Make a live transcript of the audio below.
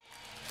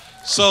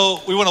So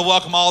we want to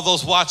welcome all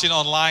those watching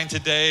online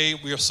today.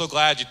 We are so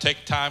glad you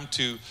take time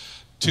to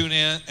tune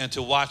in and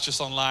to watch us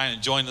online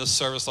and join this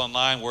service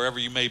online wherever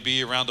you may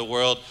be around the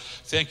world.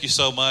 Thank you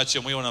so much,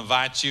 and we want to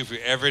invite you, if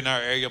you're ever in our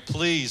area,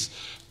 please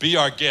be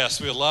our guest.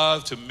 We would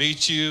love to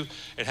meet you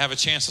and have a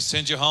chance to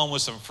send you home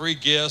with some free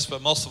gifts,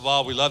 but most of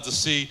all, we love to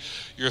see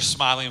your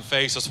smiling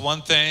face. It's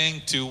one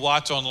thing to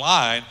watch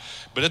online,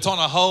 but it's on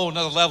a whole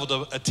another level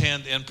to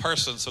attend in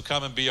person, so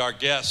come and be our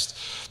guest.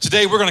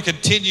 Today, we're going to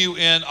continue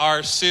in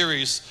our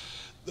series,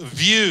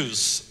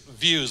 Views.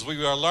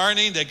 We are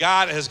learning that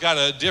God has got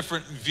a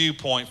different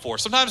viewpoint for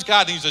us. Sometimes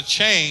God needs to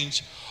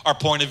change our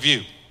point of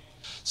view.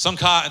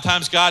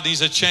 Sometimes God needs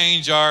to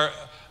change our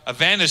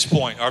vantage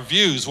point, our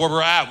views, where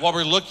we're at, what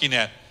we're looking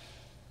at.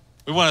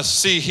 We want to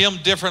see Him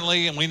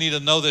differently, and we need to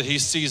know that He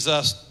sees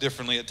us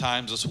differently at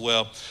times as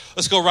well.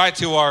 Let's go right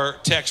to our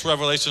text.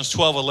 Revelations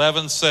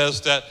 12:11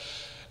 says that,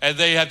 and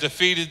they have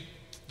defeated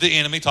the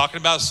enemy, talking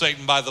about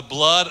Satan, by the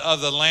blood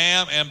of the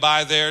Lamb and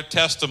by their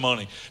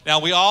testimony. Now,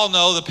 we all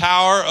know the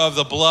power of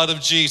the blood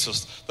of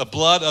Jesus. The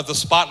blood of the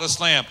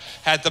spotless Lamb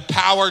had the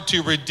power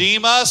to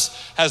redeem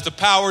us, has the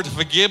power to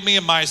forgive me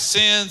of my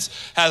sins,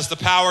 has the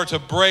power to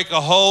break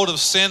a hold of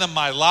sin in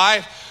my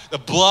life. The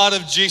blood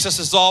of Jesus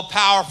is all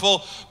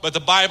powerful, but the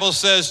Bible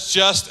says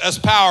just as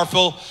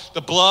powerful,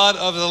 the blood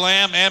of the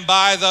Lamb and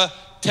by the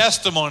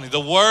testimony, the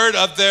word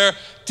of their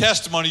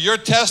testimony. Your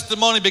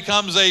testimony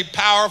becomes a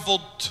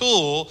powerful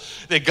tool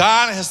that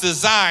God has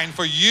designed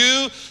for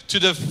you to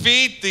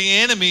defeat the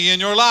enemy in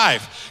your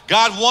life.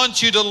 God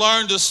wants you to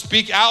learn to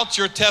speak out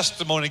your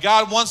testimony.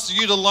 God wants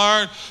you to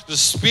learn to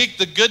speak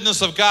the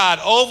goodness of God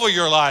over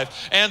your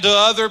life and to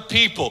other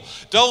people.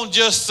 Don't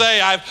just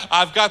say,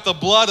 I've got the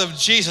blood of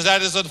Jesus.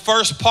 That is the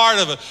first part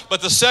of it.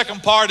 But the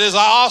second part is,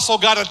 I also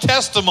got a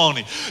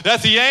testimony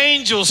that the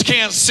angels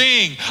can't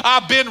sing.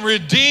 I've been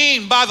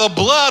redeemed by the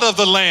blood of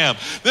the Lamb.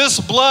 This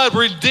blood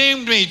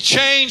redeemed me,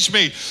 changed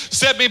me,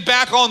 set me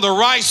back on the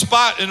right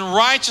spot in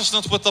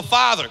righteousness with the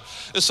Father.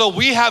 And so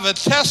we have a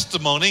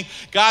testimony.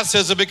 God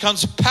says it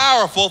becomes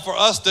powerful for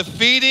us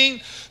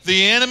defeating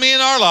the enemy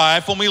in our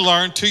life when we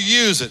learn to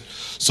use it.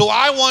 So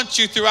I want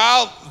you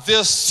throughout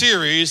this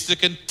series to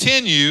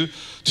continue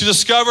to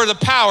discover the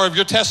power of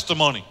your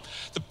testimony,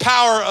 the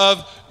power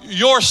of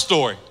your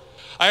story.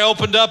 I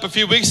opened up a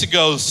few weeks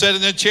ago, sat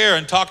in a chair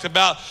and talked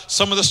about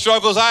some of the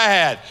struggles I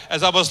had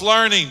as I was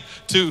learning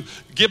to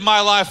give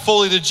my life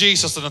fully to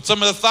Jesus, and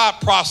some of the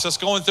thought process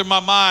going through my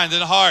mind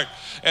and heart.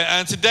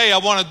 And today I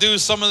want to do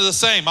some of the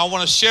same. I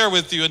want to share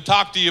with you and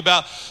talk to you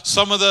about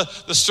some of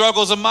the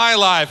struggles of my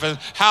life and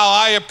how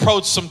I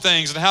approached some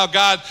things and how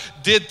God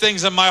did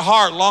things in my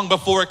heart long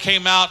before it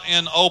came out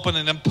in open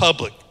and in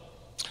public.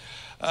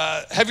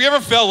 Have you ever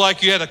felt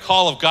like you had a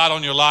call of God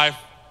on your life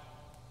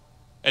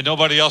and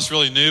nobody else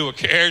really knew or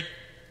cared?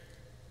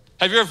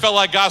 Have you ever felt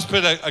like God's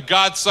put a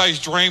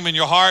God-sized dream in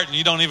your heart and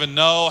you don't even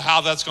know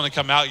how that's going to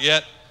come out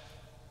yet?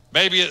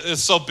 Maybe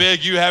it's so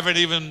big you haven't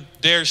even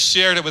dared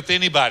share it with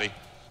anybody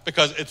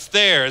because it's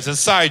there, it's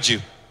inside you.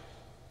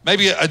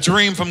 Maybe a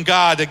dream from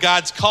God that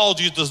God's called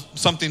you to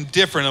something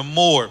different and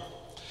more.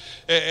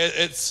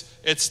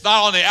 It's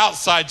not on the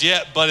outside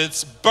yet, but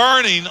it's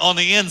burning on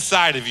the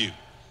inside of you.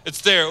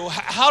 It's there.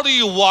 How do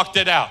you walk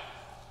that out?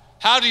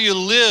 How do you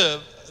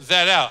live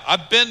that out?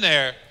 I've been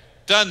there,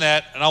 done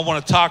that, and I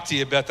want to talk to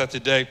you about that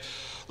today.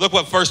 Look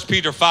what 1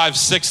 Peter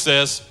 5:6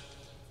 says.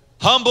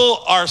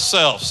 Humble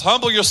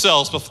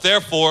yourselves, but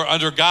therefore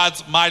under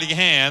God's mighty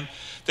hand,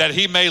 that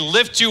He may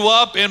lift you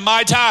up in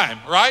my time,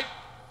 right?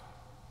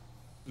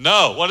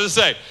 No, what does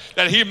it say?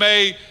 That He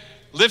may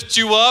lift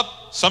you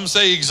up, some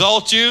say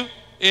exalt you,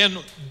 in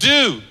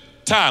due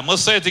time.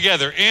 Let's say it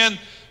together, in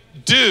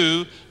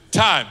due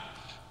time.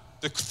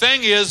 The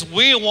thing is,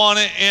 we want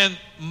it in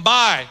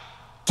my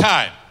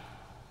time.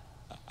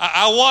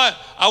 I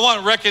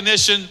want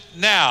recognition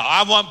now.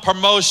 I want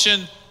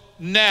promotion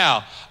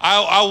now.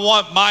 I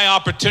want my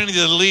opportunity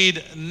to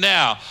lead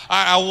now.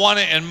 I want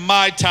it in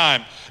my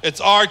time. It's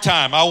our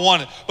time. I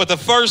want it. But the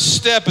first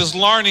step is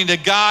learning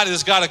that God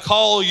has got to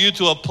call you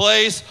to a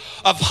place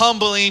of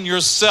humbling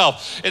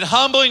yourself. And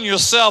humbling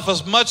yourself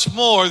is much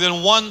more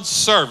than one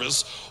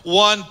service,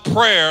 one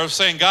prayer of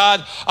saying,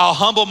 God, I'll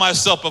humble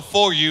myself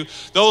before you.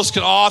 Those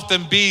can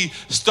often be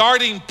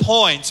starting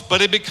points,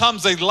 but it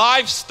becomes a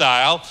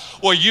lifestyle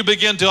where you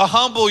begin to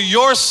humble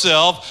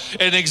yourself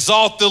and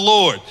exalt the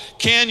Lord.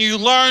 Can you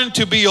learn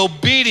to be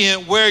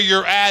obedient where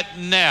you're at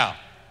now?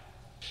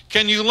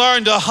 Can you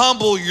learn to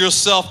humble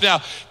yourself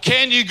now?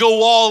 Can you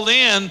go all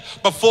in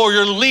before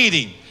you're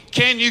leading?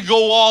 Can you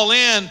go all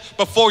in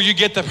before you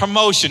get the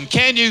promotion?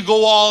 Can you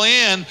go all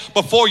in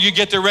before you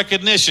get the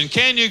recognition?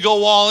 Can you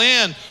go all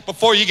in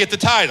before you get the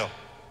title?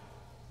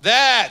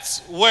 That's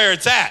where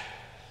it's at.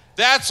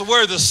 That's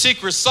where the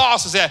secret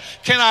sauce is at.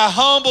 Can I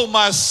humble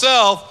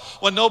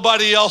myself when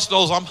nobody else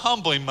knows I'm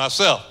humbling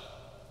myself?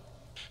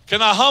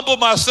 Can I humble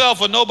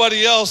myself when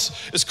nobody else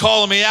is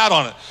calling me out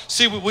on it?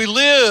 See, we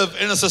live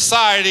in a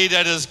society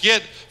that is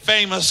get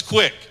famous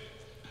quick.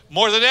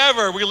 More than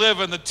ever, we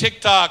live in the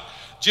TikTok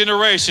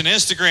generation,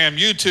 Instagram,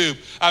 YouTube.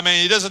 I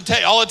mean,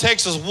 all it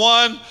takes is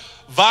one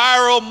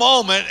viral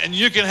moment and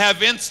you can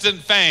have instant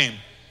fame,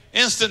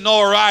 instant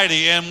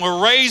notoriety. And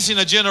we're raising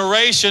a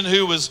generation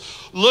who is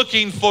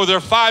looking for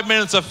their 5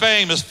 minutes of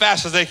fame as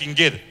fast as they can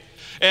get it.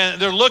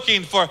 And they're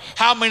looking for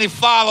how many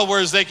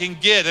followers they can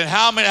get and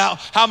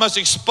how much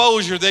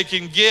exposure they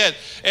can get.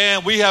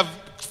 And we have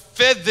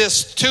fed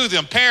this to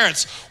them.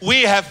 Parents,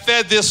 we have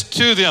fed this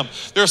to them.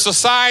 Their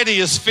society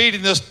is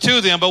feeding this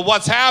to them. But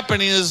what's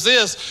happening is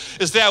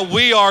that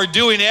we are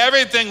doing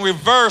everything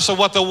reverse of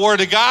what the Word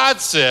of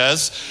God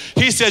says.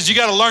 He says you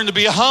got to learn to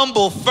be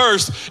humble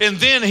first, and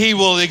then He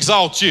will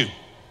exalt you.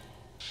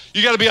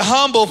 You got to be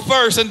humble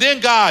first, and then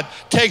God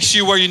takes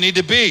you where you need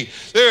to be.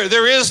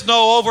 There is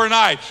no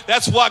overnight.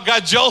 That's what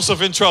got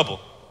Joseph in trouble.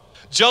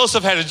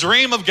 Joseph had a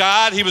dream of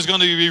God. He was going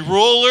to be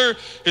ruler.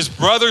 His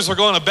brothers were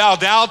going to bow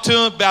down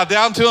to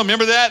him.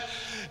 Remember that?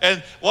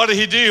 And what did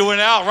he do? He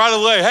went out right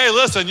away. Hey,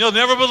 listen, you'll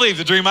never believe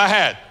the dream I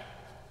had.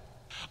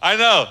 I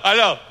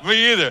know.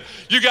 Me either.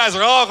 You guys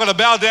are all going to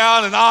bow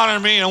down and honor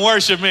me and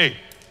worship me.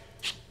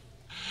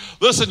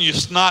 Listen, you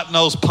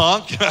snot-nosed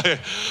punk.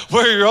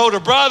 We're your older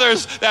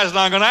brothers. That's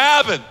not going to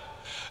happen.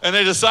 And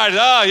they decided,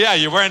 oh, yeah,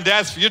 you're wearing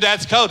your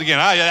dad's coat again.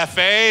 Oh, yeah, that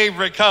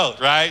favorite coat,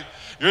 right?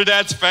 Your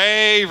dad's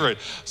favorite.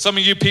 Some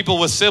of you people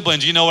with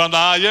siblings, you know what I'm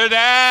talking about. Your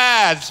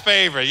dad's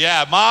favorite.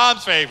 Yeah,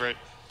 mom's favorite.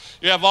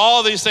 You have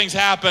all these things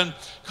happen,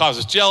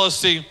 causes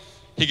jealousy.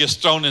 He gets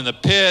thrown in the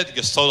pit. He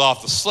gets sold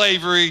off to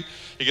slavery.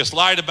 He gets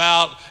lied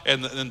about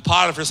in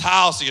Potiphar's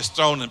house. He gets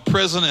thrown in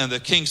prison in the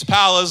king's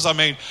palace. I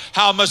mean,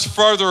 how much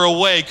further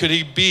away could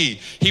he be?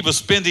 He was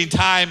spending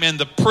time in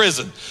the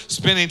prison,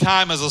 spending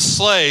time as a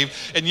slave,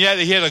 and yet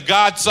he had a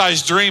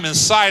God-sized dream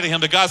inside of him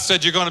that God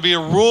said, you're going to be a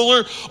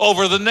ruler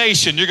over the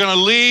nation. You're going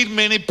to lead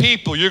many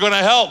people. You're going to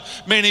help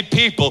many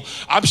people.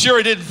 I'm sure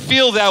he didn't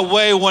feel that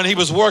way when he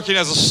was working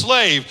as a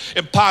slave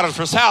in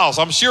Potiphar's house.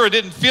 I'm sure he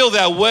didn't feel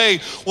that way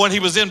when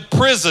he was in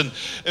prison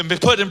and be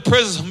put in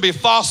prison and be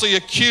falsely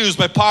accused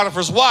by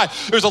Potiphar's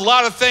wife. There's a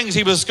lot of things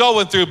he was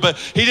going through, but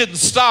he didn't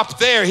stop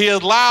there. He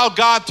allowed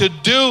God to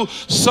do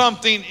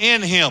something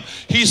in him.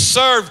 He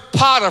served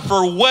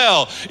Potiphar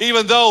well,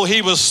 even though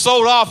he was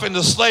sold off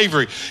into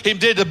slavery. He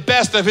did the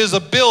best of his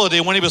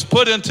ability. When he was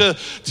put into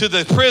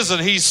the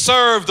prison, he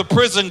served the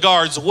prison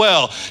guards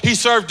well. He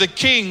served the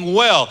king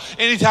well.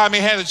 Anytime he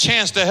had a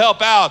chance to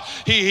help out,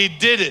 he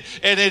did it,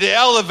 and it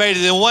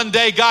elevated. And one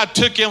day, God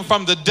took him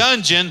from the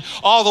dungeon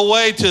all the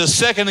way to the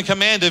second in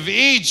command of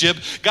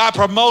Egypt. God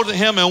promoted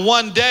him in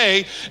one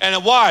day.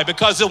 And why?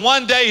 Because in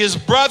one day his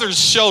brothers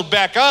showed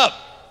back up.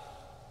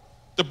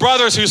 The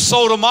brothers who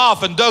sold him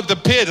off and dug the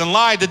pit and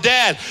lied to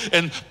dad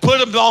and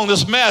put him on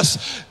this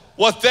mess.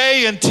 What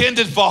they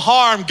intended for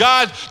harm,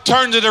 God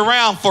turned it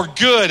around for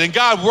good, and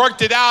God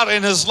worked it out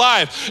in his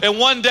life. And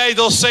one day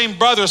those same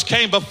brothers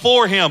came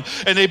before him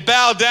and they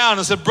bowed down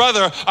and said,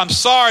 brother, I'm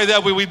sorry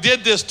that we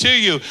did this to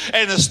you.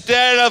 And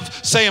instead of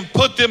saying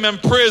put them in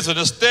prison,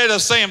 instead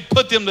of saying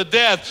put them to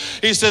death,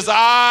 he says,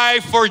 I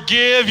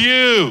forgive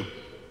you.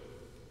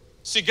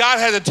 See, God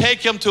had to take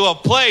him to a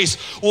place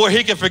where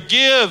he could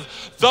forgive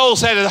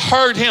those that had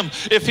hurt him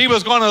if he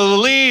was going to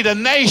lead a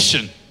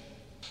nation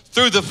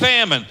through the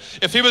famine.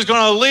 If he was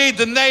going to lead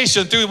the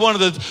nation through one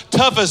of the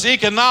toughest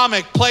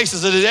economic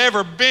places it had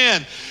ever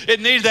been, it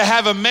needed to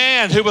have a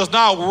man who was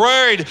not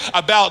worried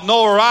about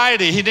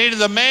notoriety. He needed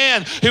a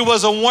man who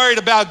wasn't worried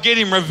about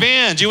getting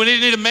revenge. You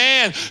needed a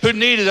man who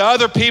needed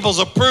other people's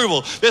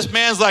approval. This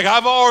man's like,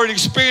 I've already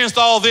experienced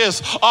all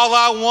this. All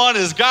I want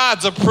is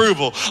God's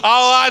approval.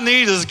 All I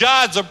need is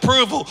God's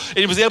approval. And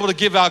he was able to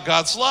give out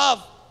God's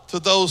love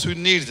to those who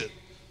needed it.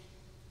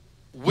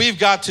 We've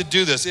got to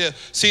do this.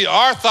 See,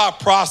 our thought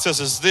process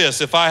is this.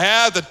 If I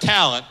have the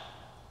talent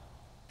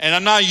and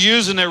I'm not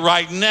using it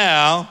right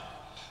now,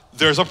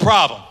 there's a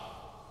problem.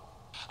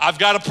 I've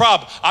got a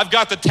problem. I've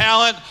got the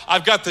talent,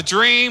 I've got the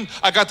dream,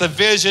 I've got the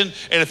vision,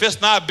 and if it's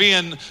not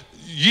being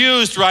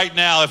used right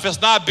now, if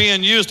it's not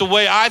being used the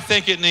way I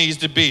think it needs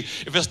to be,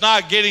 if it's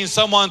not getting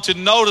someone to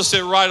notice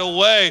it right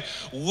away,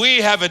 we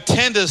have a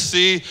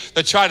tendency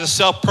to try to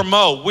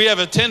self-promote. We have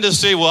a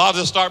tendency, well, I'll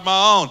just start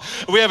my own.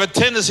 We have a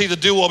tendency to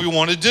do what we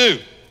want to do.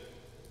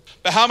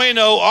 But how many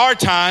know our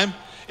time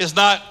is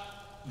not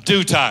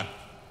due time?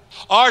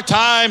 Our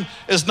time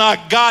is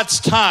not God's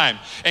time.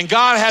 And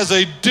God has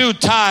a due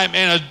time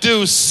and a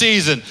due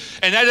season.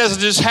 And that doesn't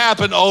just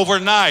happen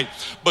overnight.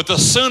 But the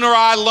sooner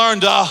I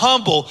learn to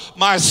humble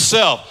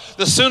myself,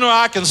 the sooner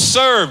I can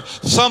serve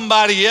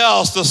somebody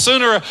else, the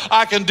sooner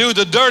I can do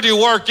the dirty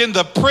work in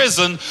the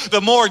prison,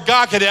 the more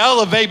God can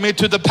elevate me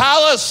to the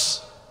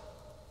palace.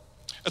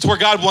 That's where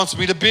God wants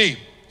me to be.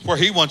 It's where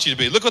he wants you to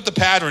be. Look at the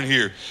pattern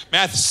here.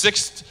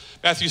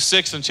 Matthew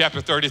 6 and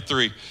chapter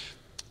 33.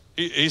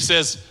 He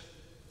says,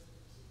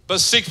 but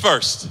seek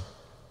first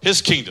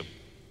his kingdom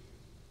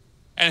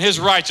and his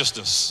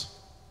righteousness,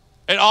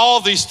 and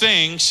all these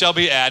things shall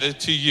be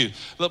added to you.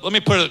 Let me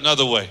put it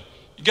another way.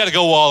 You got to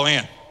go all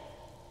in.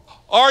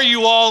 Are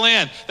you all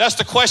in? That's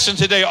the question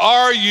today.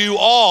 Are you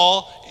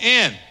all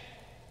in?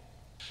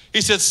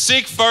 He said,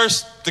 seek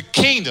first the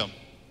kingdom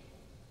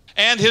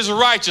and his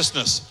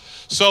righteousness.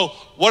 So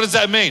what does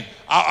that mean?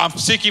 I'm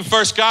seeking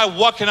first, God,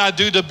 what can I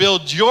do to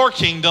build your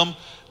kingdom,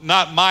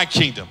 not my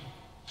kingdom?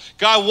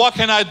 God, what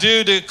can I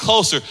do to get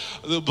closer?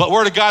 The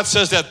Word of God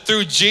says that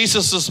through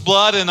Jesus'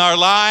 blood in our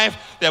life,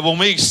 that when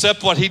we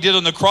accept what he did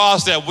on the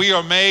cross, that we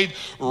are made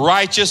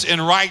righteous in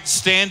right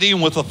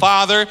standing with the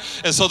Father.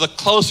 And so the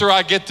closer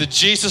I get to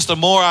Jesus, the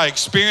more I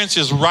experience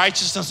his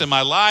righteousness in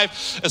my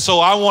life. And so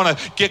I want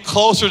to get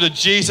closer to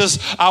Jesus.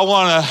 I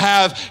want to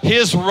have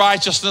his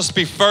righteousness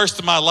be first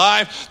in my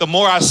life. The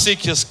more I seek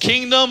his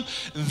kingdom,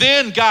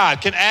 then God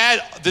can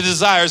add the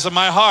desires of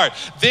my heart.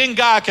 Then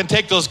God can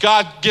take those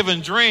God-given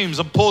dreams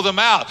and pull them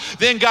out.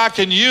 Then God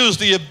can use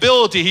the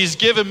ability he's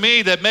given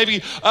me that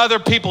maybe other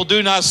people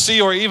do not see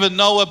or even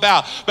know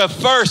about. But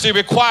first, it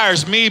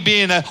requires me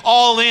being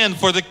all in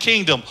for the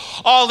kingdom,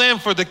 all in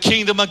for the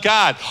kingdom of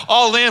God,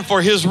 all in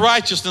for his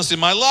righteousness in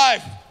my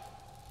life.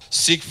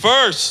 Seek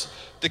first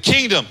the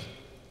kingdom,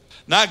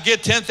 not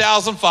get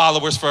 10,000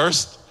 followers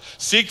first.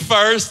 Seek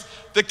first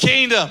the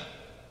kingdom,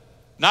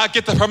 not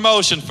get the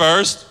promotion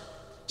first.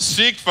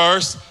 Seek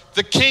first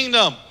the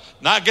kingdom,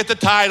 not get the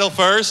title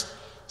first.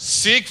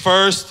 Seek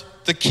first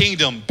the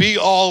kingdom. Be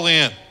all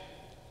in.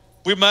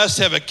 We must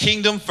have a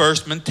kingdom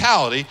first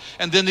mentality,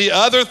 and then the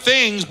other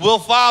things will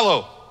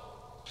follow.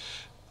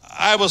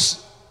 I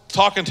was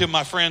talking to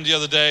my friend the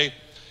other day,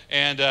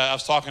 and I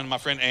was talking to my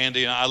friend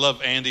Andy, and I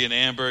love Andy and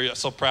Amber. I'm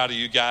so proud of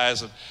you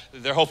guys. And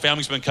their whole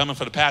family's been coming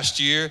for the past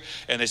year,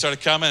 and they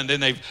started coming, and then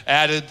they've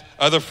added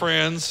other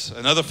friends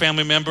and other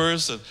family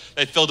members, and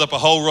they filled up a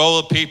whole row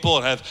of people,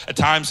 and have at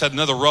times had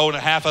another row and a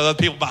half of other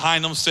people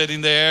behind them sitting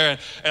there.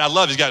 And I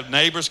love it. He's got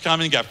neighbors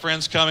coming, he's got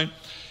friends coming.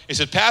 He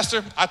said,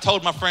 Pastor, I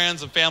told my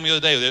friends and family the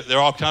other day, they're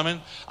all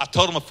coming. I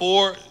told them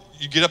before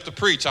you get up to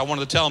preach, I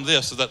wanted to tell them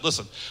this, is that,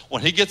 listen,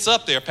 when he gets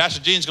up there,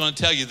 Pastor Gene's going to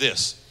tell you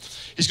this.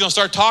 He's going to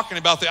start talking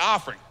about the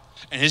offering.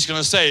 And he's going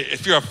to say,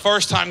 if you're a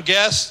first-time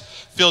guest,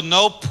 feel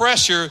no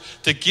pressure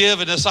to give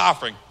in this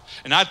offering.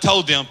 And I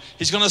told them,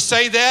 he's going to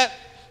say that,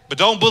 but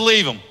don't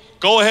believe him.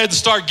 Go ahead and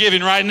start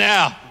giving right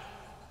now.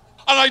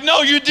 I'm like,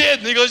 no, you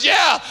didn't. He goes,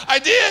 yeah, I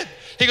did.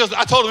 He goes,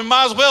 I told him, you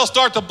might as well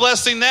start the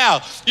blessing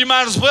now. You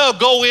might as well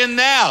go in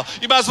now.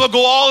 You might as well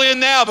go all in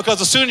now, because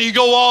the sooner you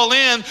go all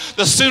in,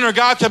 the sooner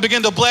God can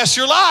begin to bless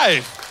your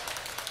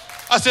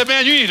life. I said,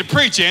 man, you need to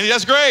preach, Andy.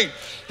 That's great.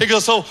 He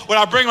goes, so when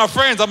I bring my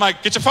friends, I'm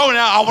like, get your phone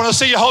out. I want to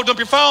see you holding up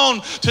your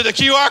phone to the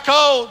QR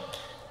code.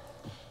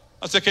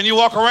 I said, can you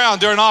walk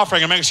around during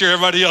offering and make sure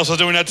everybody else is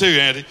doing that too,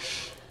 Andy?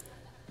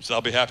 So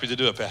I'll be happy to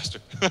do it, Pastor.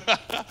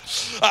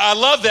 I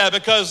love that,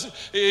 because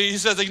he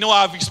says,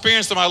 I've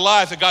experienced in my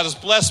life that God has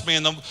blessed me,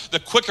 and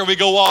the quicker we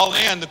go all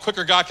in, the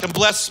quicker God can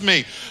bless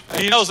me. And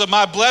he knows that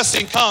my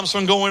blessing comes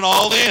from going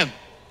all in.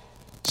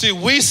 See,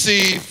 we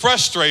see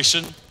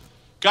frustration.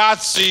 God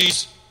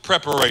sees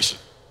preparation.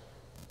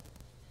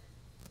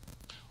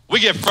 We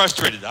get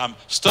frustrated. I'm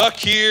stuck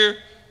here.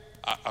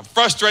 I'm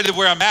frustrated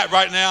where I'm at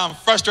right now. I'm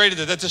frustrated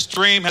that this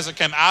dream hasn't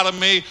come out of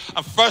me.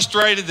 I'm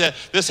frustrated that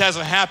this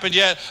hasn't happened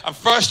yet. I'm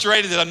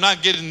frustrated that I'm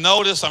not getting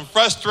noticed. I'm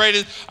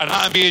frustrated I'm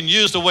not being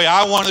used the way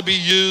I want to be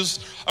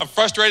used. I'm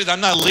frustrated I'm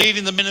not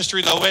leading the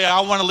ministry the way I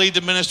want to lead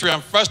the ministry.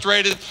 I'm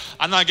frustrated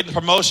I'm not getting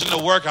promotion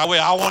to work the way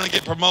I want to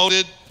get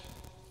promoted.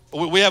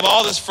 We have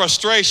all this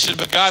frustration,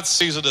 but God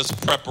sees it as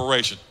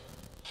preparation.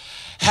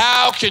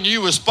 How can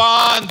you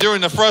respond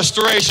during the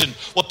frustration?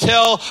 Will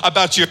tell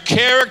about your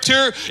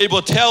character. It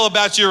will tell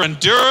about your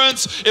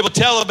endurance. It will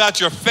tell about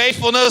your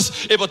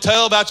faithfulness. It will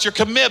tell about your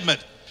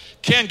commitment.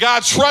 Can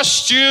God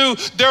trust you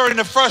during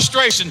the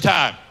frustration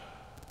time?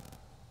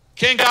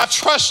 Can God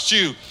trust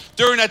you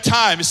during that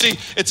time? You see,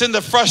 it's in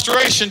the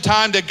frustration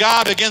time that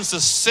God begins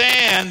to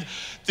sand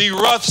the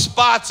rough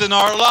spots in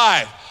our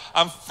life.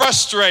 I'm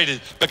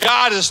frustrated, but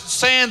God is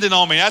sanding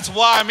on me. That's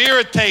why I'm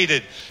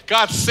irritated.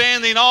 God's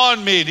sanding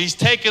on me, and he's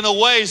taking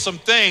away some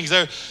things.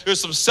 There's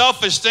some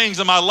selfish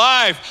things in my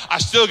life I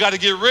still got to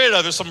get rid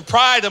of. There's some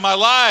pride in my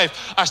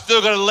life I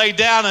still got to lay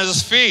down at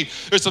his feet.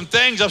 There's some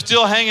things I'm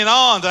still hanging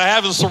on that I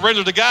haven't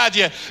surrendered to God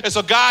yet. And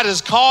so God is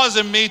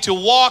causing me to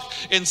walk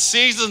in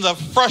seasons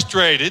of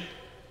frustrated.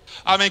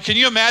 I mean, can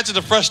you imagine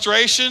the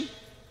frustration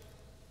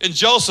in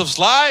Joseph's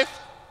life?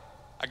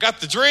 I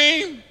got the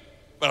dream,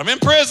 but I'm in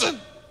prison.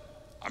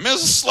 I'm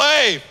as a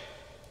slave,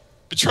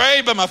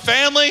 betrayed by my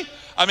family.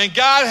 I mean,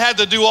 God had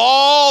to do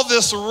all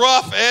this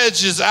rough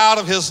edges out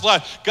of his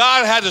life.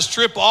 God had to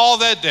strip all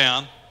that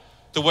down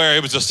to where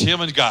it was just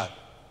him and God.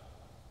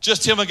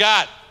 Just him and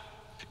God.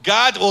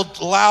 God will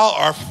allow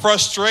our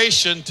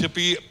frustration to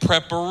be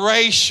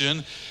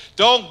preparation.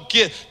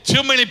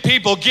 Too many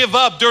people give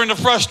up during the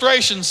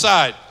frustration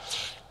side.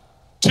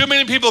 Too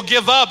many people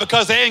give up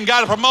because they ain't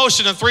got a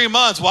promotion in 3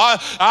 months.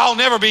 Well, I'll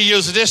never be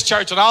used at this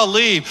church and I'll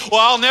leave. Well,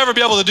 I'll never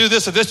be able to do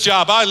this at this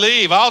job. I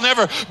leave. I'll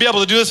never be able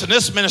to do this in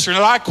this ministry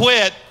and I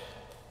quit.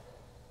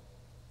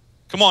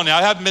 Come on now,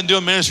 I haven't been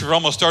doing ministry for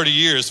almost 30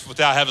 years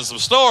without having some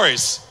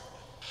stories.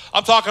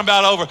 I'm talking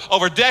about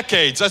over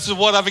decades. This is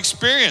what I've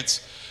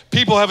experienced.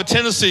 People have a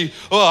tendency,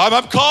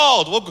 I'm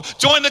called. Well,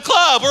 join the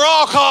club. We're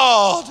all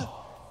called.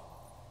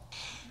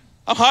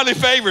 I'm highly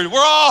favored. We're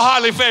all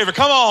highly favored.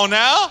 Come on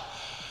now.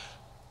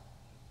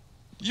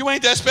 You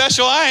ain't that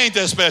special. I ain't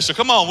that special.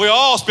 Come on. We're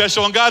all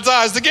special in God's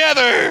eyes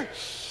together.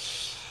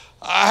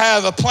 I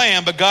have a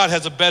plan, but God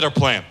has a better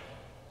plan.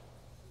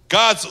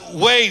 God's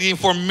waiting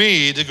for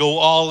me to go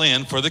all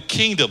in for the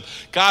kingdom.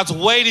 God's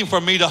waiting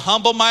for me to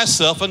humble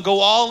myself and go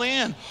all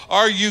in.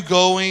 Are you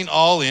going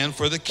all in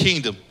for the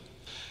kingdom?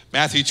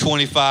 Matthew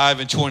 25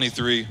 and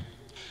 23.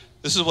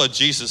 This is what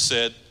Jesus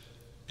said.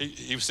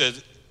 He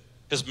said,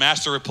 his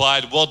master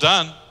replied, well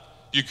done,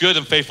 you good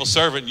and faithful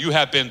servant. You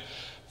have been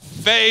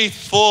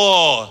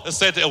faithful. Let's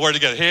say the word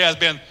together. He has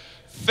been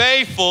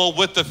faithful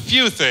with the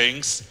few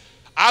things.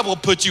 I will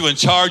put you in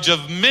charge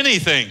of many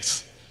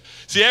things.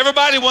 See,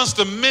 everybody wants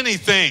the many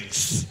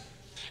things.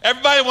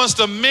 Everybody wants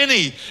to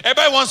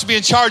be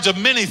in charge of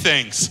many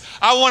things.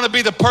 I want to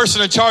be the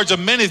person in charge of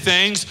many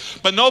things,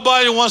 but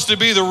nobody wants to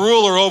be the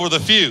ruler over the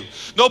few.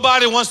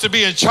 Nobody wants to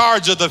be in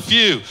charge of the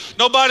few.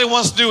 Nobody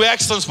wants to do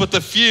excellence with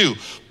the few.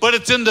 But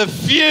it's in the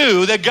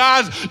few that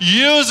God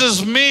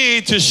uses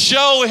me to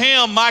show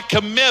him my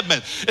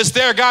commitment. It's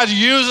there God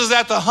uses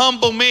that to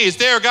humble me. It's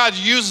there God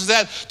uses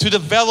that to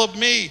develop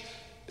me.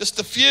 It's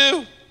the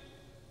few.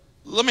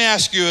 Let me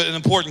ask you an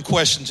important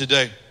question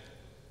today.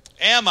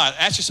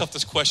 Ask yourself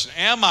this question.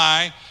 Am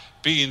I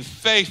being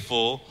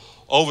faithful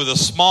over the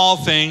small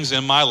things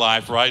in my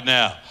life right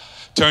now?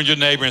 Turn to your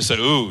neighbor and say,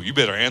 ooh, you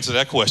better answer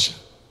that question.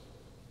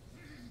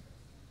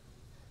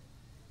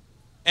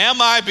 Am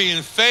I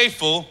being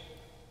faithful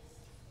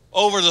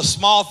over the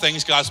small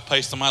things God's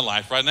placed in my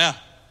life right now?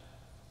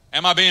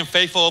 Am I being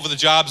faithful over the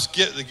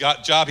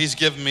job he's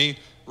given me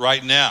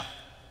right now?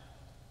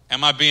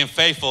 Am I being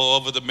faithful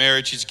over the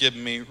marriage he's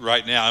given me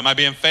right now? Am I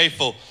being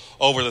faithful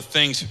over the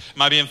things?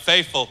 Am I being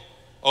faithful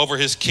over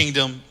his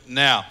kingdom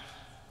now?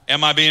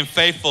 Am I being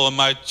faithful in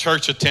my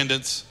church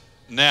attendance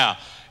now?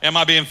 Am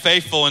I being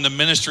faithful in the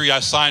ministry I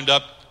signed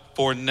up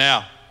for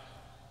now?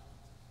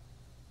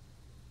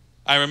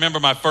 I remember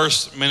my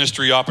first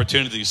ministry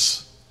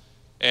opportunities,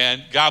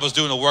 and God was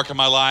doing a work in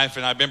my life,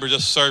 and I remember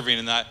just serving,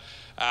 and I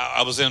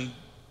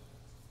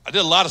did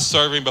a lot of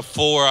serving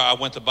before I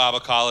went to Bible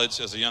college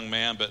as a young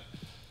man, but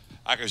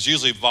I was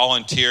usually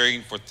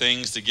volunteering for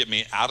things to get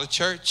me out of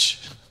church.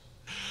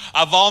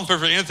 I volunteered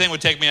for anything that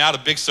would take me out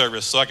of big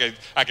service so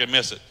I could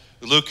miss it.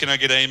 Luke, can I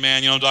get an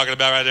amen? You know what I'm talking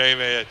about right there,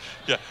 amen.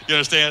 Yeah, you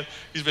understand?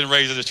 He's been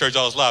raised in the church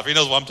all his life. He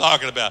knows what I'm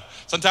talking about.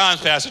 Sometimes,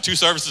 Pastor, 2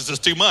 services is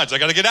too much. I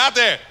got to get out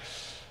there.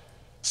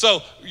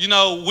 So,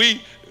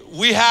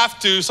 we have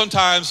to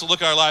sometimes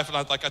look at our life, and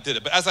I did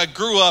it. But as I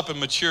grew up and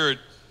matured,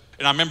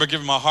 and I remember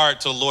giving my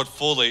heart to the Lord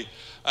fully,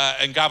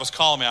 and God was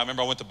calling me. I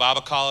remember I went to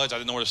Bible college. I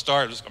didn't know where to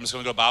start. I'm just going to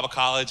go to Bible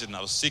college, and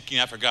I was seeking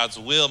after God's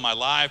will in my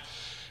life.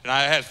 And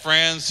I had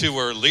friends who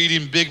were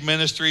leading big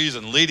ministries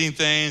and leading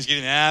things,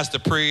 getting asked to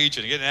preach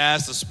and getting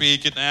asked to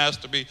speak, getting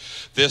asked to be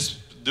this,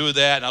 do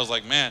that. And I was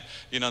like, man,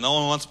 no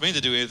one wants me to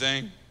do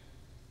anything.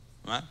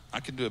 I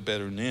can do it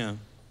better than them.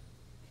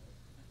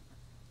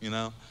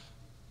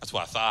 That's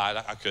what I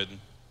thought. I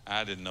couldn't.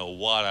 I didn't know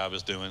what I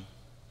was doing.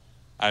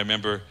 I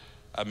remember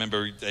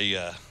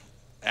they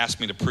asked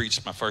me to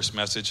preach my first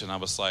message, and I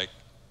was like,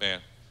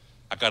 man,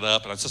 I got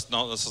up, and this is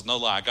no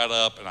lie. I got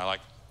up, and I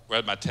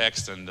read my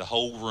text, and the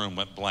whole room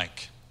went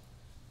blank.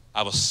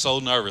 I was so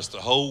nervous. The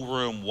whole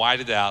room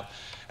whited out,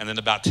 and then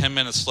about 10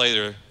 minutes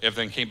later,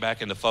 everything came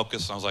back into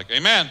focus, and I was like,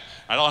 amen.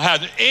 I don't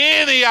have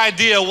any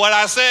idea what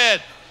I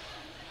said.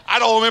 I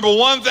don't remember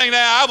one thing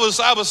now. I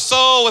was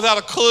so without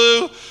a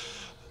clue.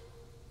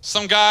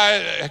 Some guy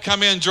had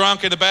come in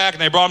drunk in the back,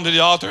 and they brought him to the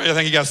altar. I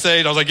think he got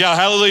saved. I was like, yeah,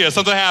 hallelujah,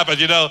 something happened,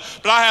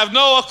 But I have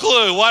no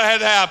clue what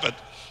had happened.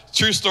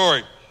 True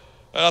story.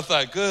 And I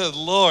thought, good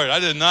Lord,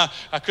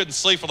 I couldn't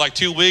sleep for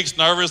 2 weeks,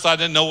 nervous. I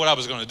didn't know what I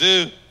was going to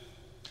do.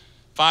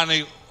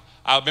 Finally,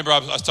 I remember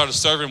I started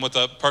serving with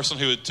a person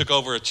who took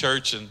over a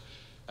church, and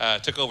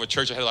took over a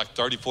church that had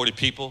 30, 40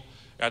 people.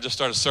 And I just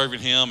started serving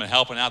him and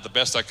helping out the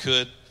best I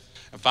could.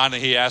 And finally,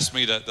 he asked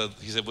me,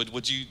 he said,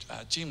 would you,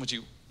 Gene, would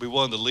you be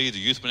willing to lead the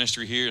youth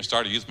ministry here and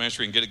start a youth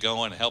ministry and get it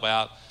going and help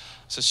out? I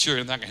said, sure,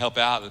 anything I can help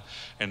out.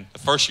 And the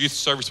first youth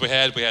service we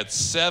had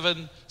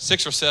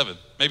 6 or 7,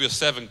 maybe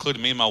 7,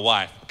 including me and my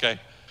wife, okay,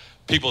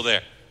 people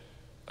there.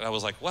 And I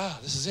was like, wow,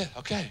 this is it.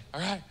 Okay, all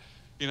right.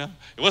 It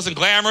wasn't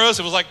glamorous.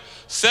 It was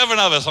 7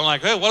 of us. I'm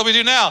like, hey, what do we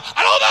do now?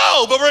 I don't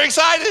know, but we're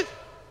excited.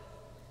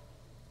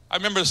 I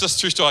remember this is a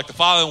true story. The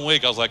following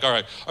week, I was like, all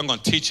right, I'm going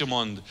to teach them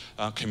on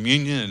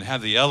communion and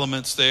have the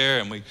elements there.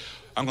 And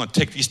I'm going to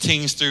take these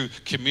teens through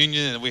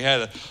communion. And we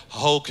had a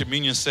whole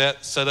communion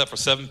set up for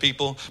 7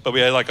 people. But we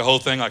had a whole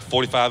thing,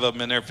 45 of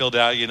them in there filled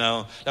out,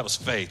 That was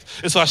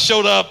faith. And so I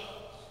showed up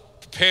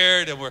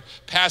prepared, and we're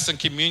passing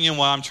communion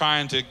while I'm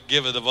trying to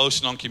give a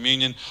devotion on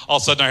communion. All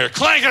of a sudden I hear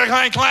clank,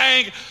 clank,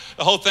 clank.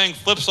 The whole thing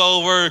flips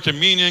over.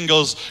 Communion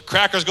goes,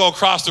 crackers go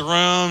across the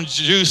room.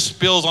 Juice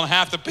spills on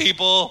half the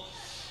people.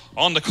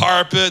 On the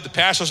carpet. The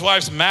pastor's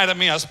wife's mad at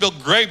me. I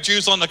spilled grape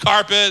juice on the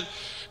carpet.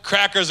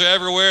 Crackers are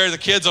everywhere. The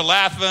kids are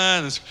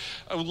laughing.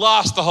 I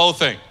lost the whole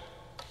thing.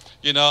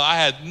 You know, I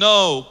had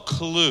no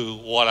clue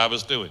what I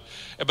was doing.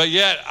 But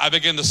yet, I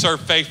began to serve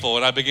faithful,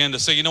 and I began to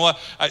say, you know what?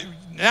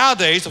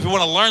 Nowadays, if we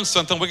want to learn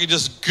something, we can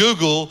just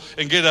Google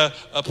and get a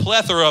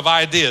plethora of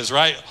ideas,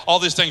 right? All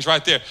these things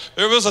right there.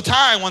 There was a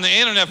time when the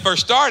internet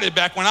first started,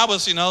 back when I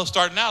was,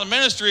 starting out in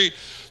ministry,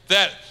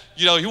 that,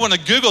 you want to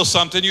Google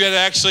something, you had to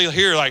actually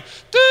hear like,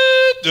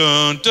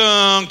 dun,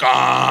 dun,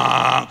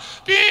 gong,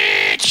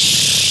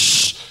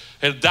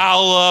 and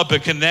dial up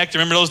and connect.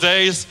 Remember those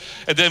days?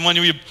 And then when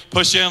you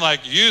push in like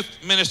youth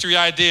ministry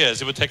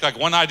ideas, it would take like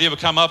one idea would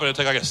come up and it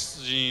would take like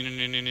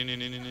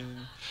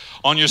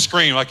on your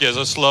screen like this.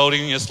 It's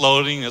loading.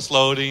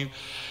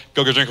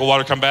 Go get a drink of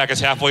water, come back,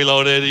 it's halfway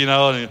loaded,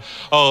 and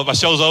my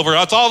show's over.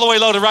 It's all the way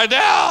loaded right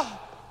now.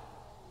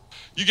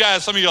 You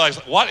guys, some of you are like,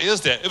 what is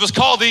that? It was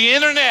called the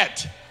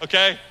internet,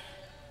 okay?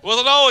 It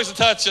wasn't always a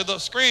touch of the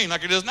screen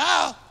like it is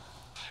now.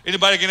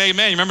 Anybody can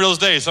amen? You remember those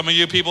days? Some of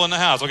you people in the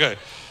house, okay.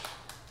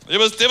 It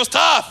was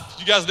tough.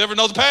 You guys never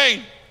know the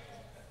pain.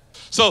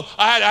 So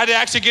I had to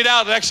actually get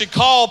out and actually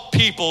call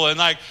people and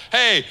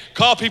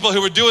call people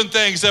who were doing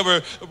things that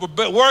were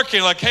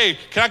working. Like, hey,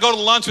 can I go to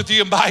lunch with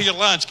you and buy you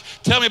lunch?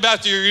 Tell me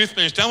about your youth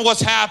ministry. Tell me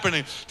what's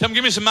happening.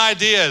 Give me some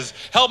ideas.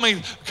 Help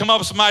me come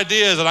up with some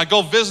ideas. And I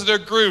go visit their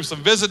groups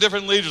and visit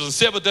different leaders and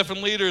sit with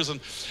different leaders. And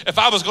if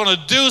I was going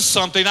to do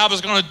something, I was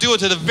going to do it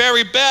to the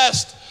very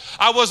best.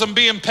 I wasn't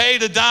being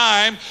paid a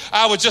dime.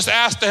 I was just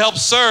asked to help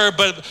serve.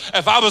 But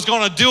if I was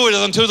going to do it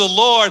unto the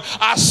Lord,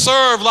 I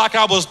served like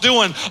I was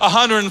doing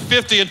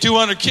 150 and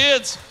 200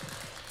 kids.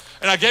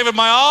 And I gave it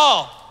my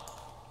all.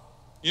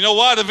 You know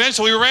what?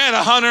 Eventually we ran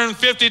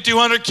 150,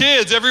 200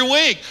 kids every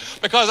week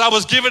because I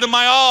was giving it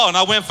my all. And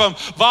I went from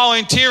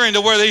volunteering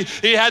to where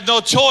he had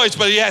no choice,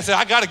 but he had said,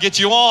 I got to get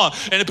you on.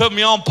 And he put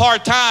me on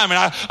part-time.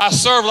 And I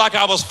served like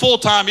I was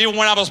full-time even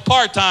when I was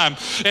part-time.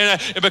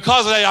 And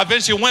because of that, I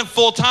eventually went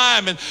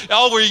full-time. And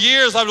over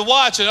years, I would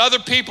watch and other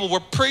people were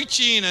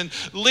preaching and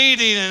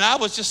leading. And I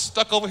was just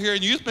stuck over here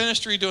in youth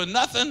ministry doing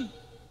nothing. And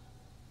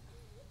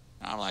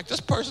I'm like, this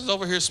person's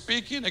over here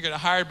speaking. They're getting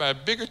hired by a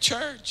bigger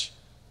church.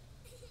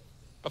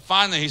 But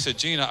finally, he said,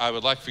 Gina, I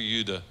would like for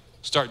you to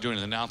start doing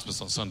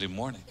announcements on Sunday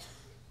morning.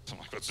 So I'm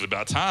like, it's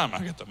about time I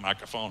get the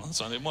microphone on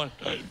Sunday morning.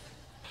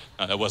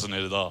 No, that wasn't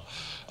it at all.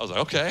 I was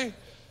like, okay.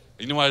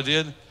 You know what I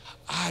did?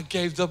 I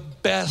gave the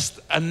best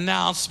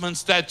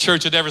announcements that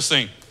church had ever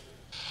seen.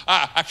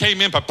 I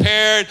came in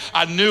prepared.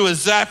 I knew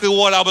exactly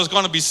what I was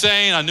going to be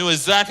saying. I knew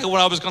exactly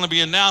what I was going to be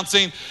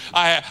announcing.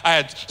 I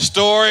had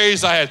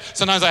stories.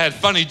 Sometimes I had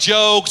funny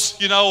jokes,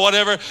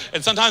 whatever.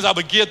 And sometimes I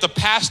would give the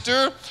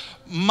pastor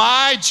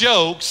my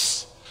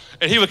jokes,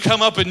 and he would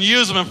come up and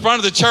use them in front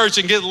of the church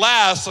and get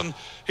laughs, and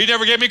he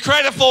never gave me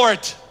credit for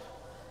it.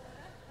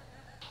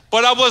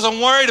 But I wasn't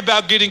worried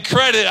about getting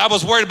credit. I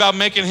was worried about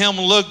making him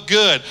look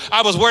good.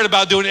 I was worried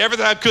about doing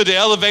everything I could to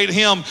elevate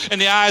him in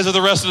the eyes of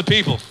the rest of the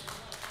people.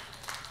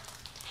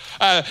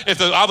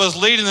 I was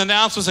leading the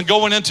announcements and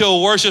going into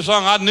a worship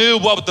song, I knew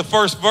what the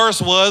first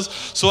verse was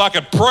so I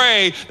could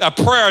pray a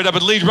prayer that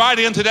would lead right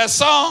into that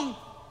song.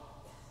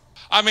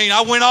 I mean,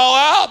 I went all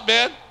out,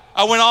 man.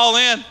 I went all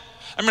in. I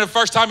remember the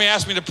first time he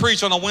asked me to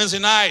preach on a Wednesday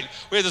night.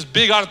 We had this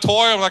big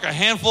auditorium, like a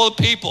handful of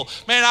people.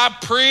 Man, I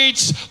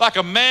preached like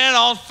a man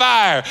on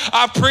fire.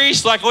 I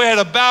preached like we had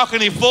a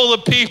balcony full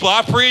of people.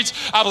 I was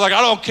like,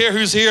 I don't care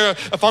who's here.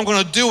 If I'm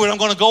going to do it, I'm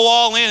going to go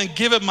all in and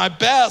give it my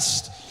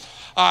best.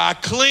 I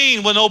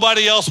cleaned when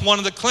nobody else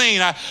wanted to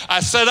clean. I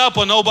set up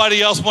when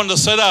nobody else wanted to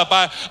set up.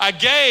 I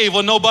gave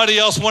when nobody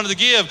else wanted to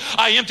give.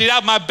 I emptied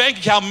out my bank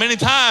account many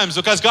times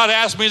because God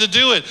asked me to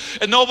do it.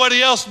 And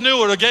nobody else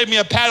knew it or gave me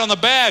a pat on the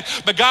back.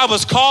 But God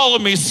was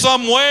calling me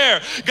somewhere.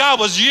 God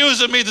was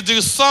using me to do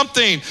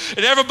something.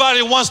 And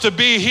everybody wants to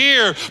be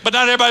here, but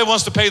not everybody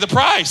wants to pay the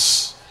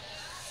price.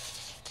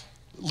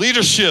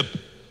 Leadership.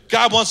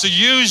 God wants to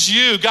use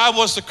you. God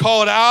wants to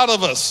call it out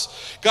of us.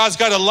 God's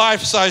got a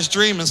life-size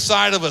dream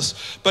inside of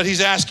us, but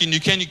he's asking you,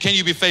 can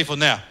you be faithful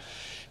now?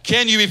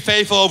 Can you be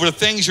faithful over the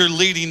things you're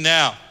leading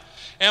now?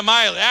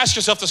 Ask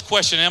yourself this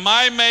question, am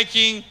I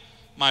making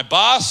my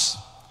boss,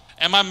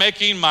 am I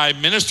making my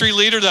ministry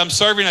leader that I'm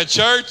serving at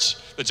church,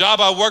 the job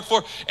I work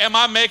for, am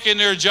I making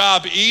their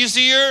job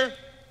easier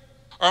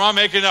or am I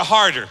making it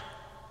harder?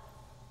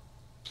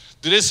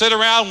 Do they sit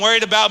around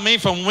worried about me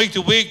from week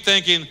to week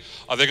thinking,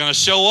 are they going to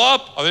show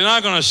up? Are they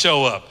not going to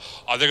show up?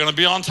 Are they going to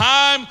be on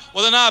time?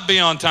 Will they not be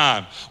on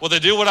time? Will they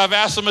do what I've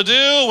asked them to do?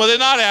 Will they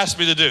not ask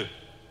me to do?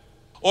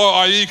 Or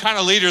are you the kind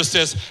of leader that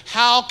says,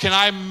 how can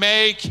I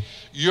make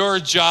your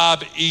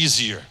job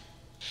easier?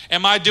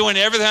 Am I doing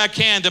everything I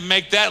can to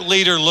make that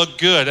leader look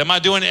good? Am I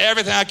doing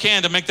everything I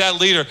can to make that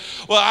leader?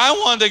 Well, I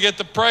wanted to get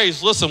the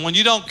praise. Listen, when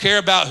you don't care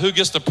about who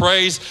gets the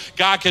praise,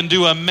 God can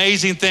do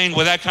amazing things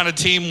with that kind of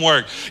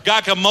teamwork.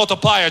 God can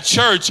multiply a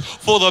church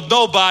full of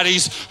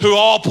nobodies who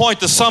all point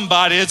to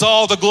somebody. It's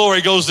all the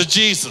glory goes to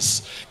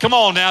Jesus. Come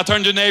on now,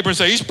 turn to your neighbor and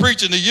say, he's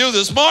preaching to you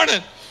this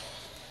morning.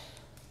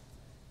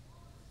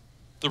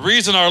 The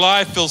reason our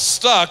life feels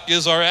stuck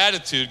is our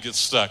attitude gets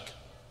stuck.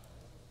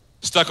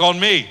 Stuck on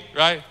me,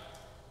 right?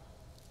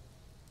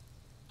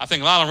 I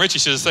think Lionel Richie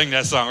should have sang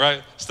that song,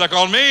 right? Stuck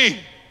on me.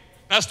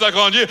 Not stuck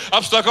on you.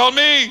 I'm stuck on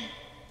me.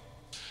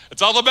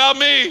 It's all about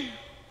me.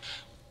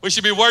 We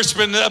should be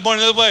worshiping that one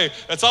other way.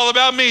 It's all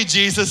about me,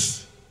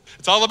 Jesus.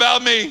 It's all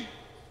about me.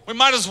 We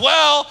might as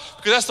well,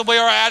 because that's the way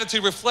our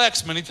attitude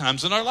reflects many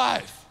times in our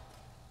life.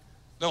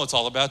 No, it's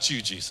all about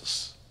you,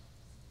 Jesus.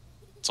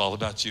 It's all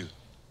about you.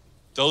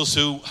 Those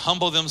who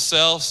humble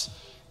themselves,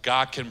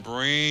 God can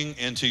bring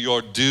into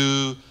your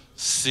due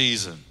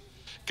season.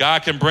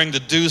 God can bring the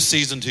due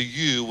season to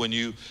you when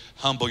you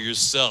humble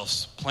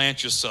yourselves,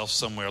 plant yourself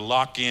somewhere,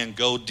 lock in,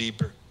 go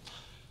deeper.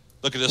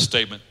 Look at this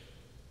statement.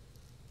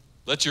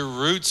 Let your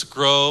roots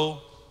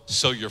grow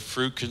so your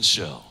fruit can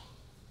show.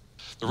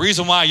 The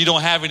reason why you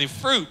don't have any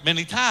fruit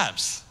many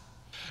times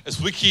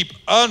is we keep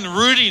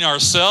unrooting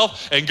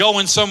ourselves and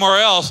going somewhere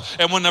else.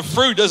 And when the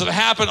fruit doesn't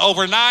happen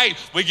overnight,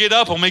 we get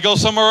up and we go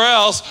somewhere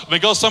else,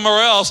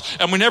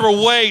 and we never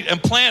wait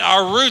and plant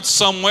our roots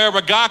somewhere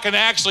where God can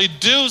actually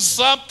do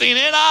something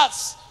in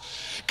us.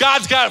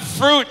 God's got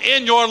fruit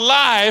in your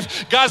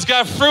life. God's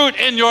got fruit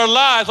in your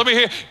life. Let me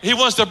hear, he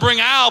wants to bring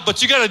out,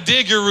 but you got to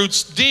dig your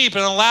roots deep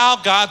and allow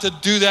God to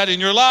do that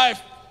in your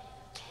life.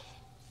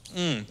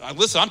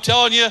 Listen, I'm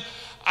telling you,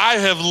 I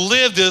have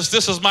lived this.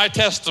 This is my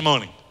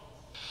testimony.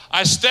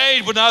 I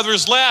stayed when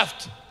others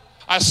left.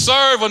 I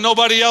served when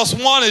nobody else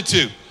wanted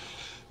to.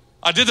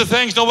 I did the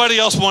things nobody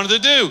else wanted to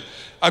do.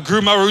 I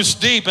grew my roots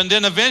deep, and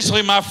then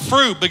eventually my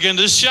fruit began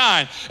to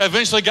shine.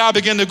 Eventually God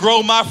began to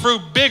grow my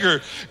fruit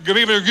bigger,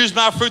 even use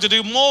my fruit to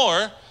do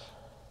more.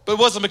 But it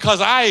wasn't because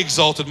I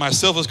exalted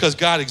myself, it was because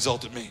God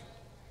exalted me.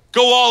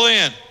 Go all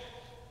in,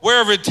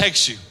 wherever it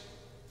takes you.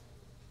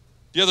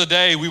 The other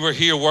day we were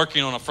here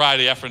working on a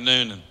Friday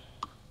afternoon, and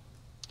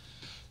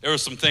there were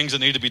some things that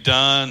needed to be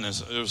done.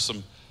 There was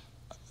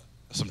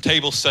some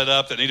tables set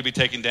up that needed to be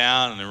taken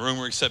down, and the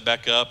room set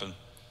back up. And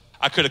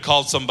I could have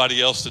called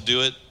somebody else to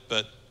do it,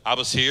 but I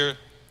was here.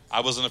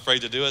 I wasn't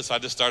afraid to do it, so I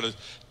just started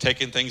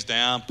taking things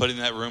down, putting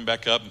that room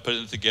back up, and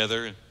putting it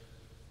together.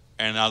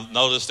 And I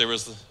noticed there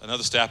was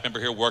another staff member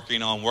here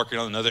working on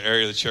another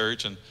area of the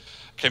church. And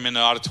I came in the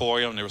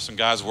auditorium, and there were some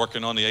guys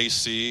working on the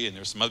AC, and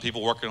there were some other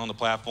people working on the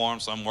platform.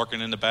 So I'm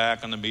working in the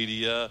back on the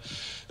media.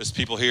 There's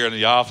people here in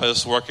the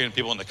office working,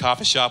 people in the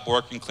coffee shop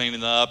working,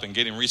 cleaning up and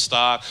getting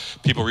restocked,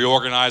 people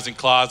reorganizing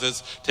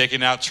closets,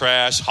 taking out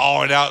trash,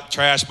 hauling out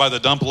trash by the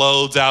dump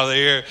loads out of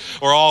there.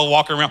 We're all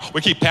walking around.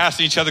 We keep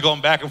passing each other,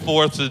 going back and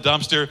forth to the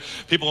dumpster.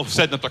 People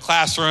setting up their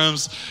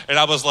classrooms. And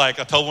I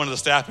told one of the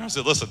staff members,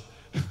 I said, listen,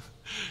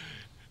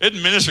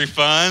 isn't ministry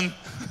fun?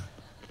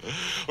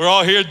 We're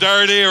all here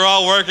dirty, we're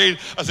all working.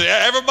 I said,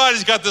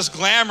 everybody's got this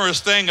glamorous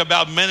thing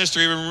about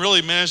ministry, when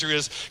really ministry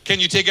is,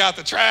 can you take out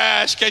the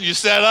trash? Can you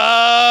set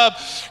up?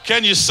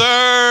 Can you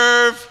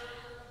serve?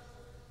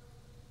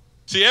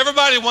 See,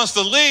 everybody wants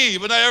to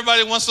lead, but not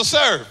everybody wants to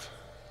serve.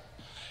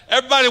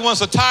 Everybody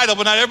wants a title,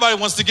 but not everybody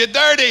wants to get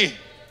dirty.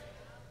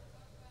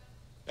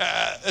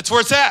 That's where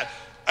it's at.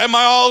 Am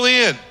I all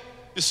in?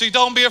 You see,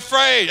 don't be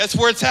afraid. That's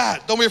where it's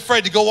at. Don't be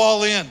afraid to go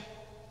all in.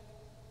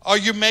 Are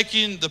you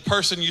making the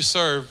person you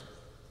serve,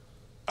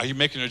 are you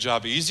making their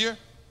job easier?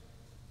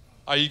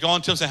 Are you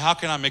going to them saying, how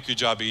can I make your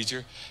job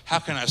easier? How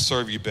can I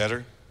serve you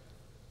better?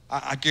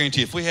 I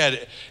guarantee if we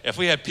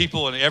had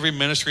people in every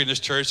ministry in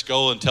this church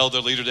go and tell their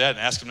leader that and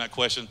ask them that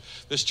question,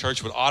 this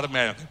church would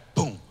automatically,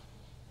 boom,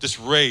 just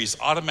raise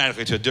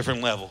automatically to a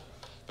different level,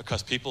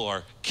 because people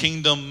are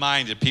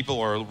kingdom-minded. People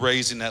are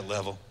raising that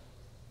level.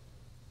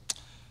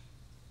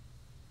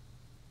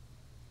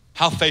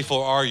 How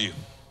faithful are you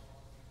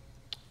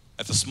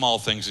at the small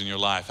things in your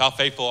life? How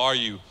faithful are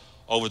you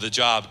over the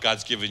job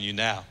God's given you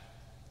now?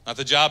 Not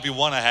the job you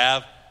want to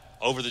have,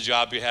 over the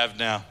job you have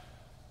now.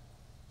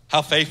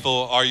 How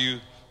faithful are you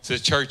to the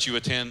church you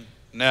attend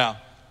now?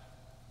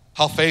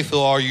 How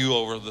faithful are you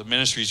over the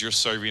ministries you're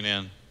serving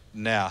in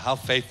now? How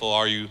faithful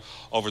are you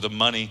over the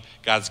money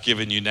God's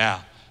given you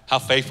now? How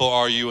faithful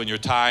are you in your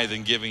tithe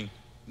and giving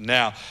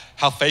now?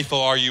 How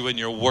faithful are you in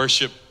your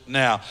worship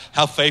now?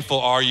 How faithful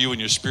are you in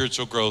your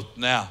spiritual growth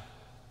now?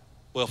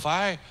 Well, if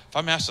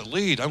I'm asked to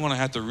lead, I'm going to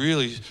have to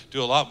really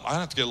do a lot. I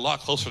have to get a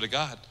lot closer to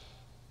God.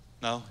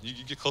 No,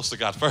 you get close to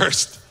God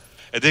first,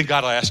 and then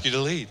God will ask you to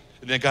lead,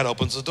 and then God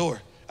opens the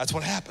door. That's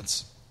what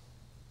happens.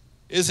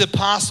 Is it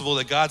possible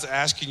that God's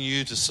asking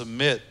you to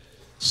submit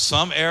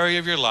some area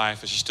of your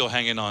life that you're still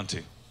hanging on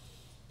to?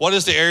 What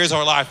is the areas of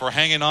our life we're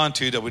hanging on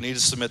to that we need to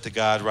submit to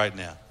God right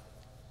now?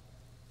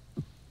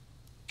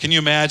 Can you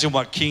imagine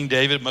what King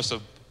David must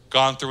have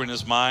gone through in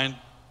his mind?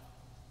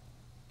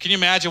 Can you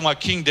imagine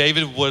what King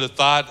David would have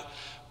thought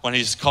when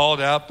he's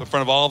called out in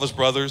front of all of his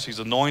brothers? He's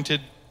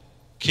anointed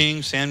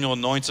king. Samuel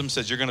anoints him,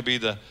 says, you're going to be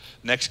the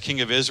next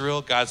king of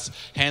Israel. God's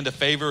hand of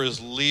favor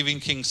is leaving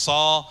King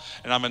Saul,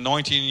 and I'm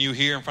anointing you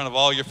here in front of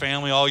all your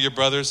family, all your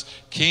brothers,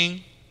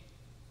 king.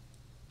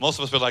 Most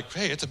of us would be like,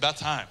 hey, it's about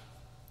time,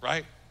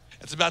 right?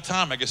 It's about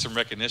time I get some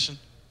recognition.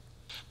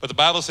 But the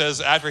Bible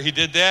says after he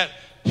did that,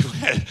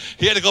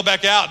 he had to go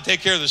back out and take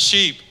care of the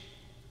sheep.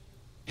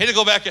 He had to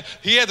go back.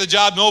 He had the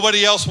job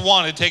nobody else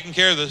wanted, taking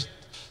care of the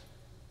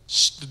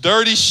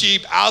dirty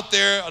sheep out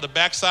there on the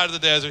backside of the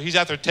desert. He's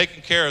out there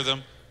taking care of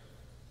them.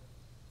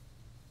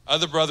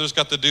 Other brothers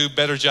got to do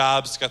better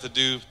jobs, got to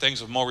do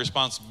things with more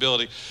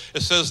responsibility.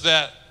 It says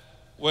that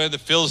when the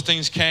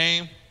Philistines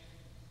came,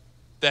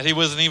 that he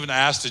wasn't even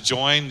asked to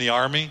join the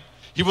army.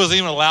 He wasn't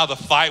even allowed to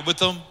fight with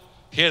them.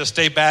 He had to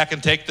stay back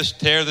and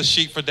tear the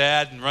sheep for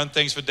dad and run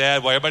things for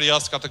dad, while everybody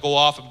else got to go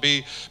off and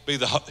be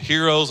the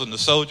heroes and the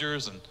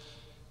soldiers and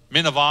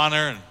men of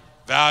honor and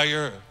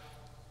valor.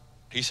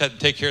 He just had to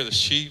take care of the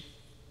sheep.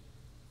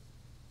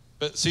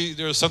 But see,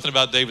 there was something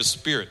about David's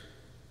spirit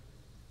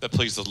that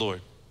pleased the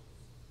Lord.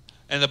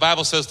 And the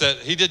Bible says that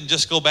he didn't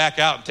just go back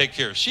out and take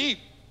care of sheep.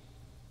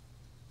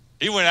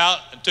 He went out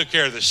and took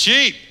care of the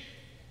sheep.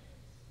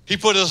 He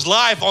put his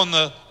life on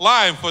the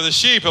line for the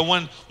sheep. And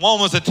when one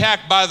was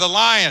attacked by the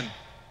lion,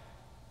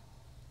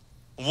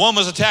 one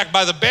was attacked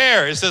by the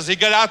bear, it says he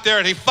got out there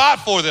and he fought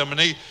for them and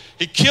he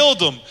killed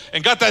them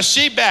and got that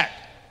sheep back.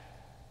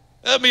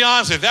 Let me be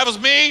honest, if that was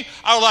me,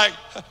 I was like,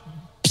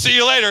 see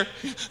you later.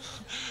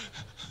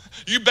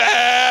 You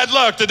bad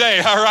luck today,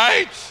 all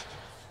right?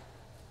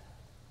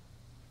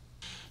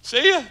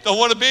 See ya, don't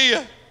want to be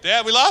you.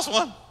 Dad, we lost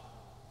one.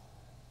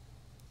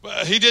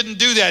 But he didn't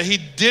do that. He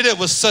did it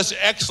with such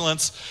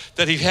excellence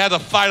that he had to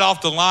fight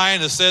off the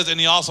lion, it says, and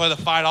he also had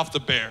to fight off the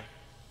bear.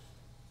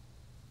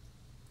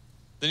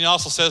 Then he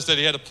also says that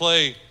he had to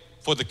play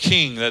for the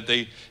king, that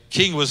the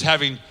king was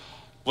having,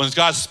 when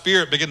God's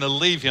spirit began to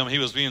leave him, he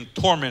was being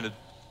tormented.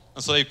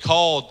 And so they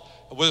called,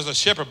 there's a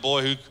shepherd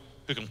boy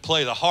who can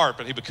play the harp,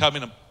 and he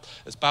becoming,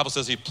 as the Bible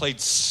says, he played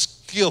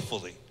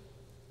skillfully.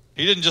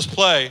 He didn't just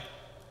play.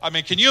 I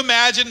mean, can you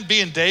imagine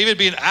being David,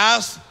 being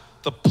asked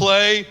to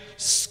play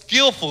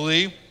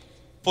skillfully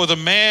for the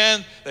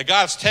man that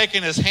God's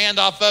taken his hand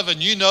off of,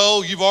 and you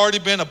know you've already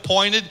been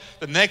appointed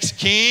the next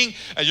king,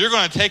 and you're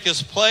going to take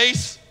his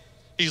place?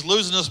 He's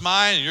losing his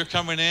mind, and you're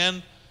coming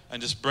in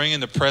and just bringing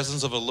the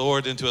presence of the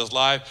Lord into his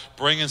life,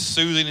 bringing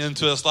soothing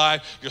into his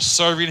life. You're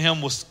serving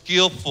him with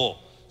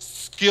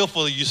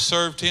skillfully you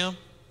served him.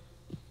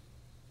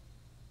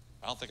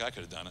 I don't think I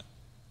could have done it.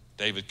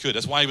 David could.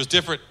 That's why he was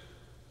different.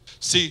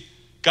 See,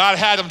 God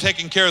had him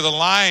taking care of the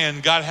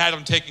lion. God had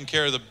him taking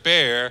care of the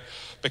bear,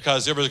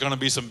 because there was going to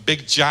be some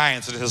big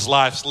giants in his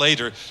life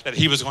later that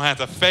he was going to have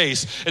to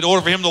face. In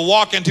order for him to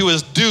walk into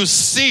his due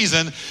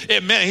season,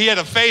 it meant he had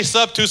to face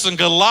up to some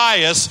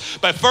Goliaths.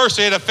 But first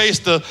he had to face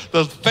the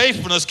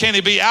faithfulness. Can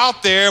he be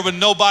out there when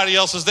nobody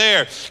else is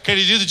there? Can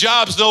he do the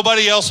jobs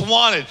nobody else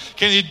wanted?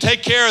 Can he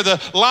take care of the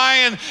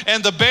lion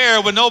and the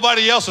bear when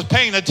nobody else is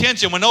paying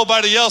attention? When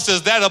nobody else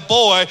is that a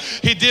boy,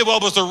 he did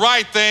what was the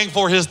right thing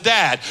for his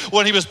dad.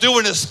 When he was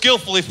doing it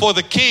skillfully for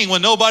the king,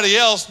 when nobody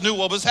else knew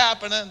what was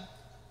happening.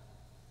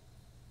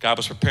 God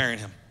was preparing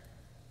him.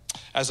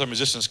 As our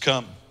musicians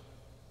come,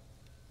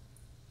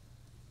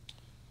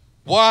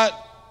 what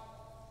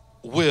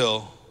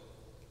will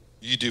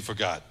you do for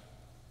God?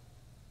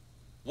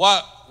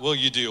 What will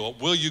you do?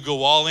 Will you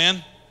go all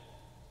in?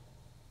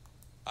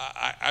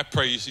 I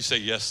pray you say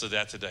yes to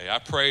that today. I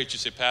pray that you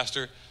say,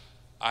 Pastor,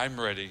 I'm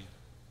ready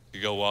to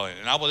go all in.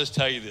 And I will just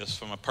tell you this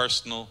from a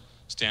personal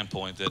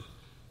standpoint, that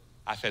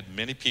I've had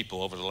many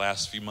people over the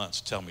last few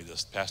months tell me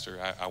this, Pastor,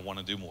 I want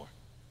to do more.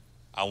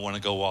 I want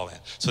to go all in.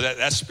 So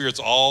that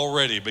spirit's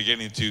already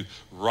beginning to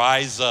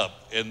rise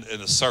up in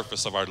the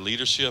surface of our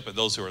leadership and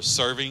those who are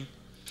serving.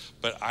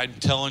 But I'm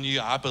telling you,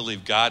 I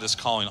believe God is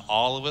calling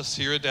all of us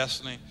here at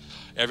Destiny,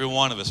 every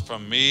one of us,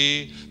 from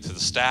me to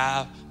the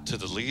staff, to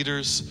the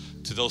leaders,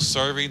 to those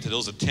serving, to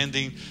those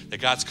attending,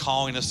 that God's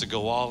calling us to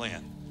go all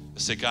in.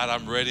 To say, God,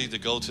 I'm ready to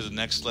go to the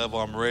next level.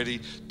 I'm ready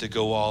to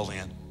go all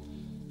in.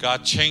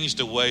 God changed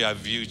the way I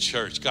view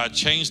church. God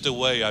changed the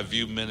way I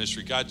view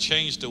ministry. God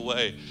changed the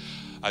way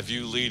I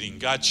view leading.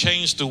 God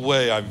changed the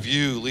way I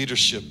view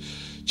leadership.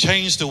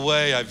 Changed the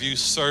way I view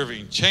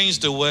serving.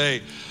 Changed the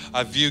way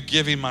I view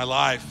giving my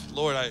life.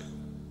 Lord,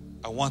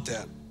 I want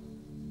that.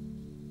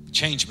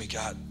 Change me,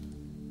 God.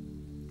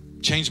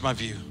 Change my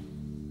view.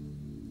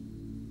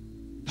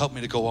 Help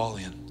me to go all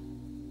in.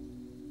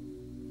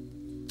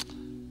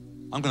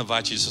 I'm going to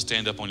invite you to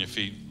stand up on your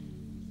feet.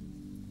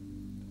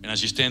 And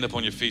as you stand up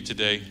on your feet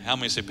today, how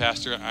many say,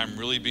 Pastor, I'm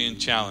really being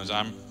challenged.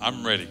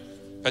 I'm ready.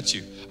 That's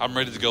you. I'm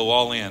ready to go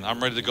all in. I'm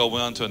ready to go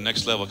on to the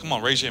next level. Come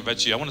on, raise your hand.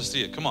 That's you. I want to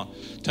see it. Come on.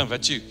 Tell me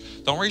that's you.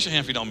 Don't raise your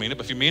hand if you don't mean it,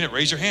 but if you mean it,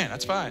 raise your hand.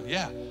 That's fine.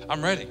 Yeah,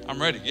 I'm ready.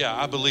 I'm ready. Yeah,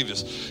 I believe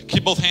this.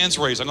 Keep both hands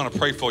raised. I'm going to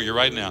pray for you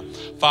right now.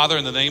 Father,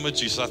 in the name of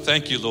Jesus, I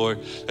thank you,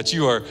 Lord, that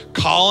you are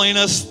calling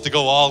us to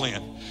go all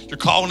in. You're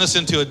calling us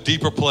into a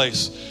deeper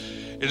place.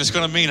 And it's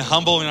going to mean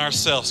humbling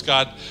ourselves,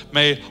 God.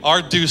 May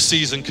our due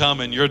season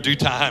come in your due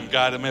time,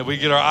 God. And may we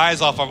get our eyes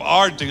off of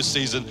our due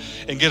season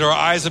and get our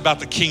eyes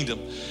about the kingdom.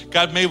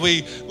 God, may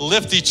we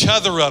lift each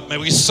other up. May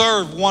we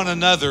serve one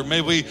another.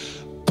 May we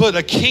put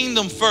a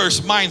kingdom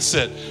first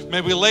mindset.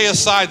 May we lay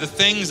aside the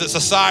things that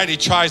society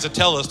tries to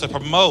tell us to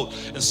promote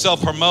and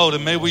self-promote.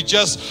 And may we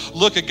just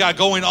look at God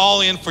going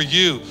all in for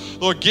you.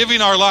 Lord, giving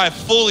our life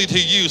fully to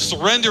you,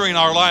 surrendering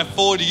our life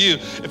fully to you.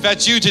 If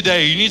that's you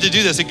today, you need to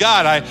do this. Say,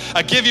 God,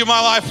 I give you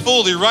my life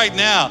fully right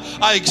now.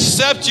 I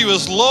accept you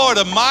as Lord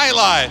of my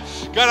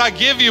life. God, I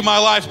give you my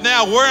life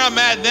now. Where I'm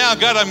at now,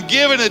 God, I'm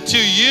giving it to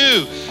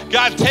you.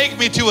 God, take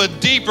me to a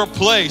deeper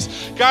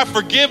place. God,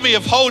 forgive me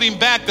of holding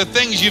back the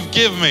things you've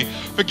given me.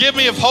 Forgive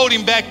me of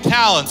holding back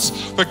talents.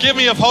 Forgive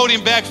me of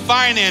holding back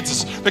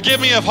finances.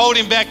 Forgive me of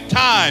holding back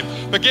time.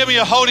 Forgive me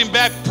of holding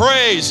back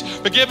praise.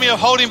 Forgive me of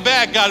holding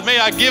back, God. May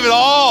I give it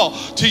all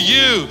to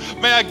you.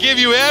 May I give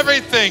you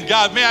everything,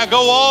 God. May I go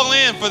all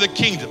in for the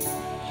kingdom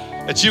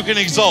that you can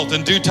exalt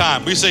in due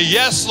time. We say,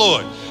 yes,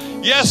 Lord.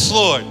 Yes,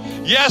 Lord.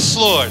 Yes,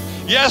 Lord.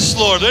 Yes,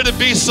 Lord. Let it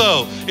be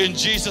so in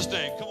Jesus'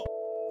 name. Come on.